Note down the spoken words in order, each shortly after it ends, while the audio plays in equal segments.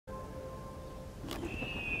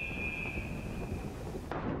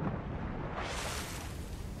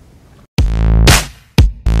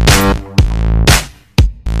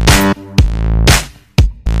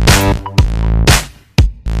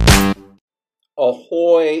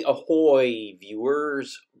Ahoy, ahoy,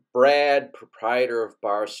 viewers. Brad, proprietor of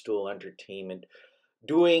Barstool Entertainment,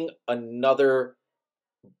 doing another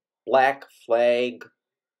Black Flag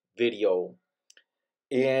video.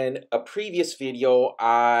 In a previous video,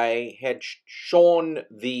 I had shown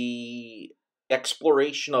the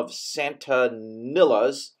exploration of Santa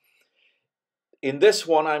Nilla's. In this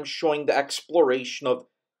one, I'm showing the exploration of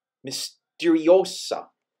Misteriosa,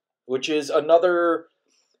 which is another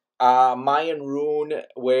Mayan Ruin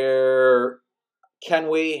where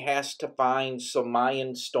Kenway has to find some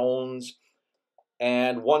Mayan stones,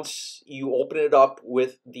 and once you open it up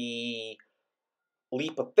with the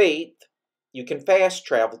leap of faith, you can fast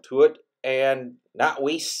travel to it and not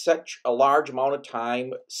waste such a large amount of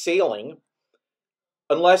time sailing,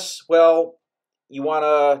 unless, well, you want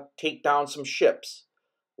to take down some ships,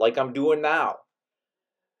 like I'm doing now.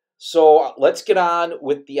 So let's get on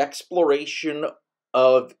with the exploration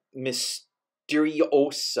of Misteriosa.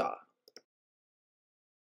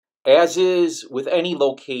 As is with any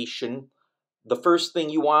location, the first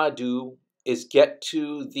thing you want to do is get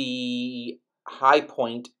to the high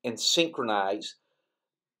point and synchronize.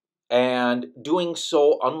 And doing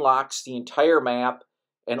so unlocks the entire map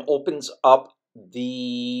and opens up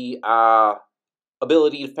the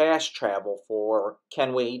ability to fast travel for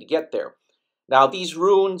Kenway to get there. Now, these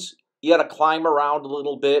ruins, you got to climb around a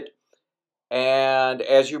little bit. And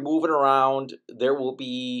as you're moving around, there will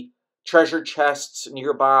be treasure chests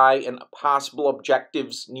nearby and possible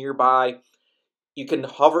objectives nearby. You can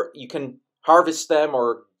harvest them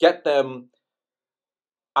or get them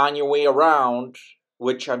on your way around,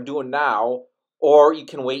 which I'm doing now, or you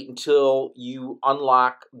can wait until you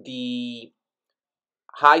unlock the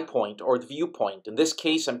high point or the viewpoint. In this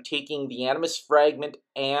case, I'm taking the Animus fragment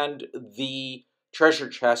and the treasure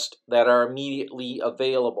chest that are immediately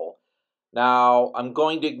available. Now, I'm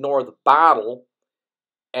going to ignore the bottle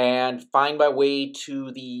and find my way to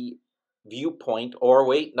the viewpoint, or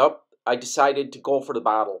wait, nope, I decided to go for the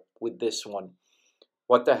bottle with this one.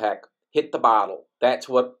 What the heck? Hit the bottle. That's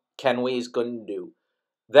what Kenway is going to do.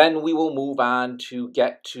 Then we will move on to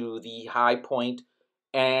get to the high point,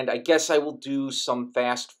 and I guess I will do some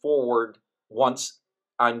fast forward once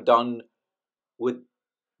I'm done with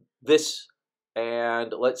this.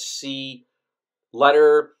 And let's see,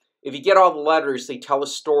 letter. If you get all the letters, they tell a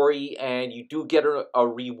story, and you do get a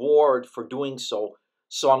reward for doing so.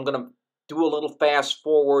 So I'm going to do a little fast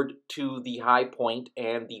forward to the high point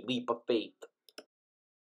and the leap of faith.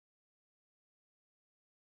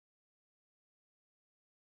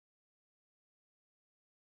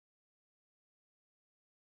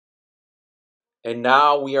 And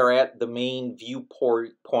now we are at the main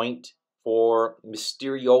viewpoint for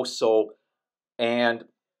Misterioso, and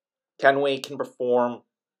Kenway can perform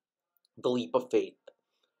the leap of faith.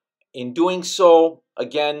 In doing so,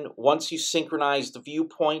 again, once you synchronize the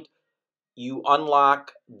viewpoint, you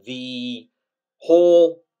unlock the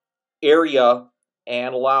whole area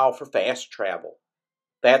and allow for fast travel.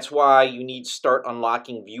 That's why you need to start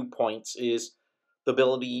unlocking viewpoints, is the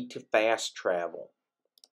ability to fast travel.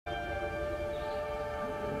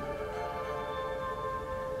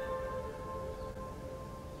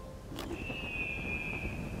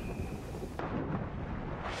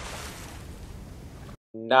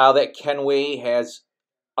 Now that Kenway has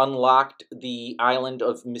unlocked the island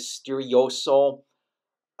of Misterioso,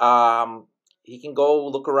 he can go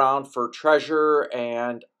look around for treasure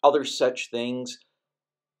and other such things.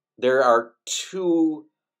 There are 2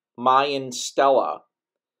 Mayan stela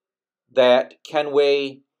that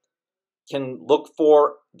Kenway can look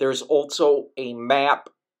for. There's also a map,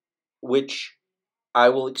 which I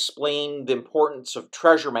will explain the importance of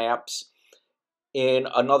treasure maps in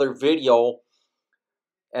another video.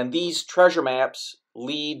 And these treasure maps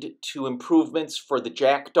lead to improvements for the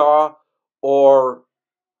jackdaw or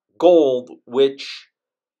gold, which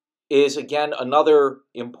is, again, another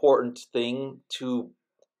important thing to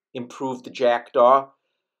improve the jackdaw.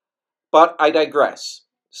 But I digress.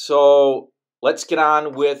 So let's get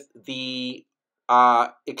on with the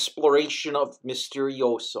exploration of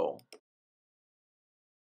Misterioso.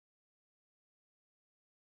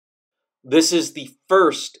 This is the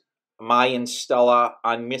first Mayan stela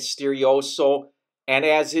on Misterioso, and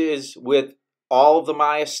as is with all of the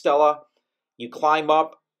Maya stela, you climb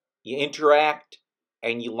up, you interact,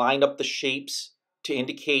 and you line up the shapes to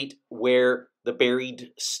indicate where the buried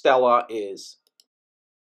stela is.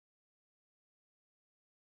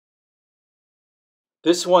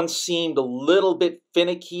 This one seemed a little bit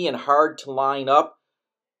finicky and hard to line up,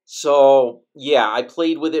 so yeah, I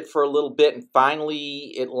played with it for a little bit, and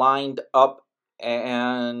finally it lined up,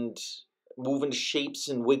 and moving shapes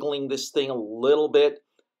and wiggling this thing a little bit.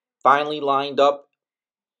 Finally lined up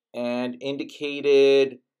and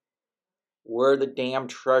indicated where the damn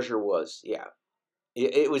treasure was. Yeah,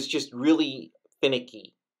 it was just really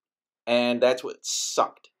finicky, and that's what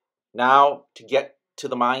sucked. Now to get to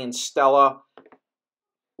the Mayan stela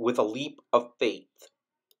with a leap of faith.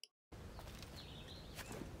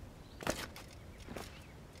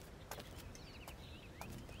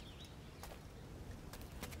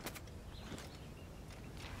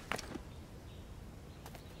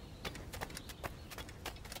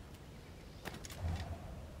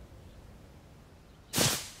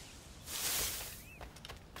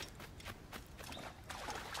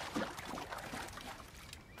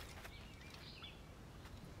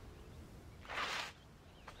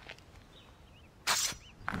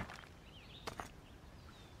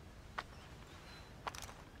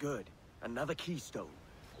 Good. Another keystone.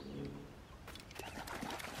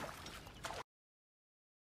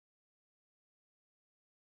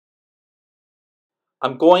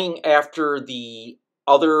 I'm going after the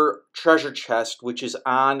other treasure chest, which is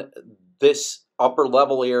on this upper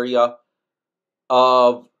level area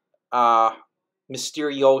of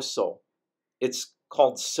Misteriosa. It's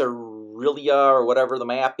called Cerilia or whatever the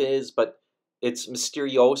map is, but it's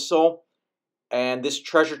Misteriosa. And this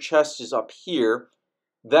treasure chest is up here.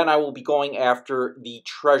 Then I will be going after the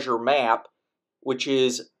treasure map, which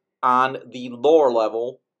is on the lower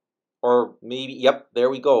level, or maybe, yep, there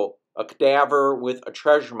we go. A cadaver with a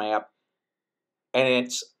treasure map, and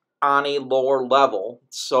it's on a lower level.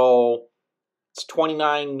 So it's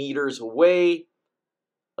 29 meters away.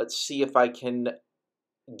 Let's see if I can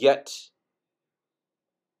get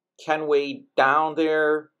Kenway down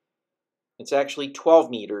there. It's actually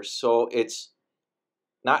 12 meters, so it's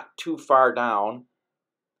not too far down.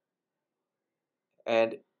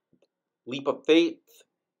 And leap of faith.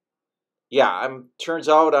 Yeah, turns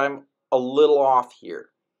out I'm a little off here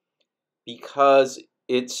because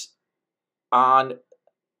it's on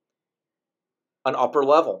an upper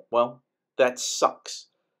level. Well, that sucks.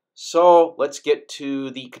 So let's get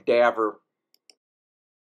to the cadaver.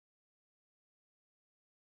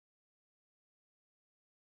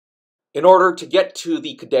 In order to get to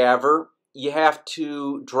the cadaver, you have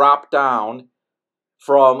to drop down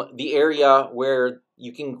from the area where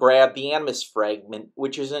you can grab the animus fragment,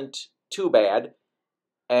 which isn't too bad.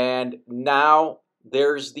 And now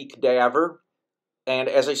there's the cadaver. And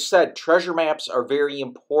as I said, treasure maps are very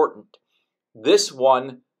important. This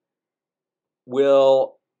one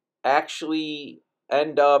will actually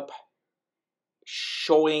end up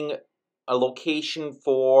showing a location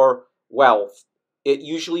for wealth. It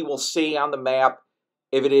usually will say on the map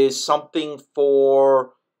if it is something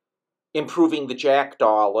for improving the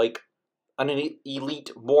jackdaw, like an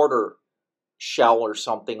elite mortar shell or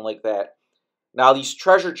something like that. Now these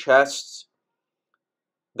treasure chests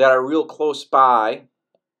that are real close by,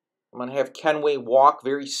 I'm going to have Kenway walk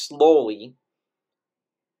very slowly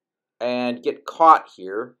and get caught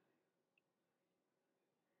here.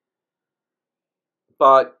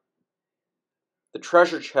 But the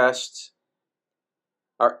treasure chests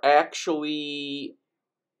are actually,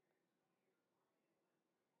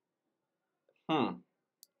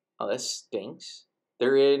 oh, this stinks.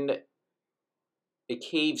 They're in a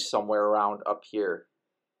cave somewhere around up here.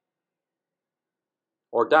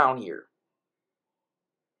 Or down here.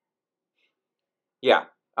 Yeah,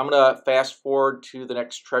 I'm going to fast forward to the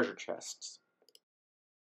next treasure chests.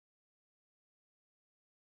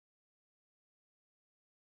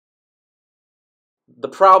 The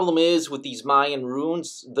problem is with these Mayan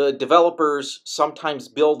ruins, the developers sometimes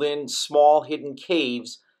build in small hidden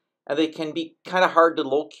caves, and they can be kind of hard to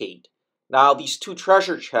locate. Now, these two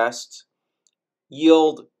treasure chests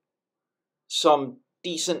yield some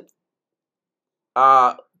decent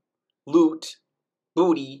loot,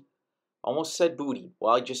 booty, almost said booty,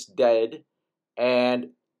 well, I just did, and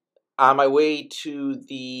on my way to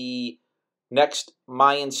the next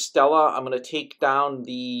Mayan stela, I'm going to take down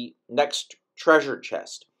the next treasure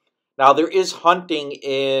chest. Now, there is hunting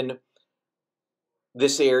in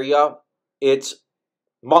this area. It's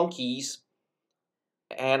monkeys,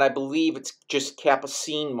 and I believe it's just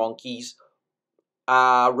capucine monkeys.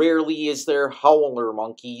 Rarely is there howler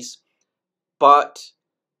monkeys, but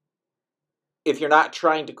if you're not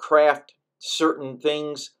trying to craft certain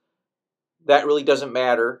things, that really doesn't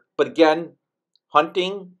matter. But again,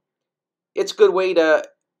 hunting, it's a good way to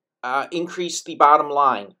increase the bottom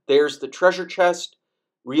line. There's the treasure chest,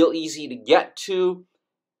 real easy to get to,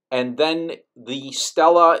 and then the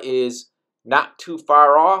stela is not too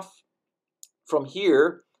far off from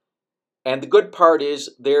here. And the good part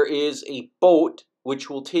is there is a boat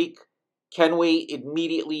which will take Kenway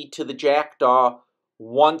immediately to the jackdaw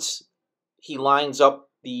once he lines up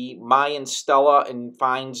the Mayan stela and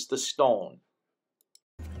finds the stone.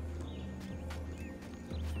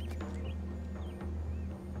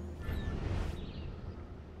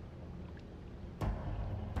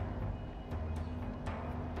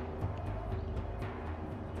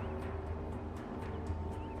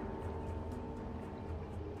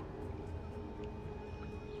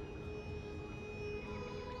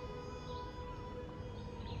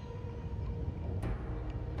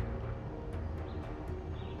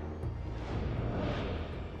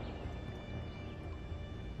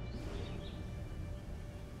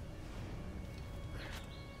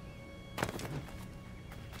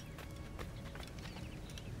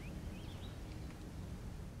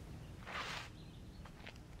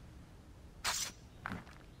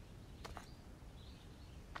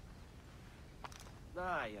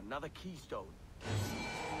 Aye, another keystone.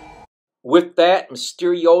 With that,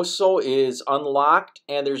 Misteriosa is unlocked,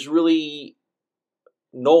 and there's really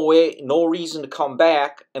no reason to come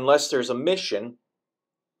back unless there's a mission.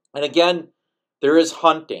 And again, there is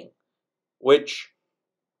hunting, which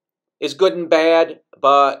is good and bad,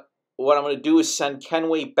 but what I'm going to do is send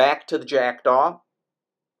Kenway back to the jackdaw,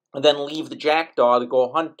 and then leave the jackdaw to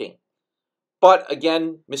go hunting. But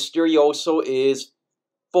again, Misteriosa is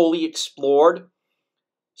fully explored,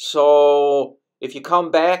 so if you come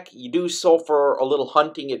back, you do so for a little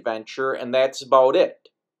hunting adventure, and that's about it.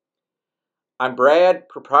 I'm Brad,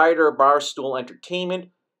 proprietor of Barstool Entertainment.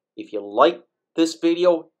 If you like this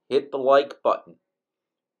video, hit the like button.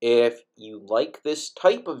 If you like this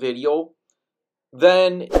type of video,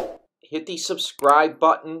 then hit the subscribe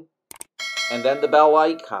button and then the bell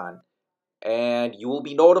icon, and you will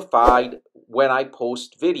be notified when I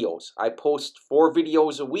post videos. I post 4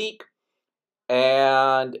 videos a week,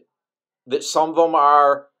 and some of them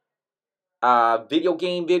are video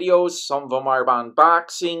game videos, some of them are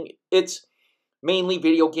unboxing. It's mainly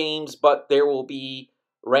video games, but there will be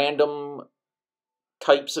random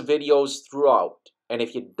types of videos throughout. And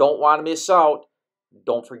if you don't want to miss out,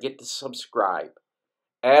 don't forget to subscribe.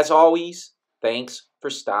 As always, thanks for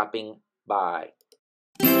stopping by.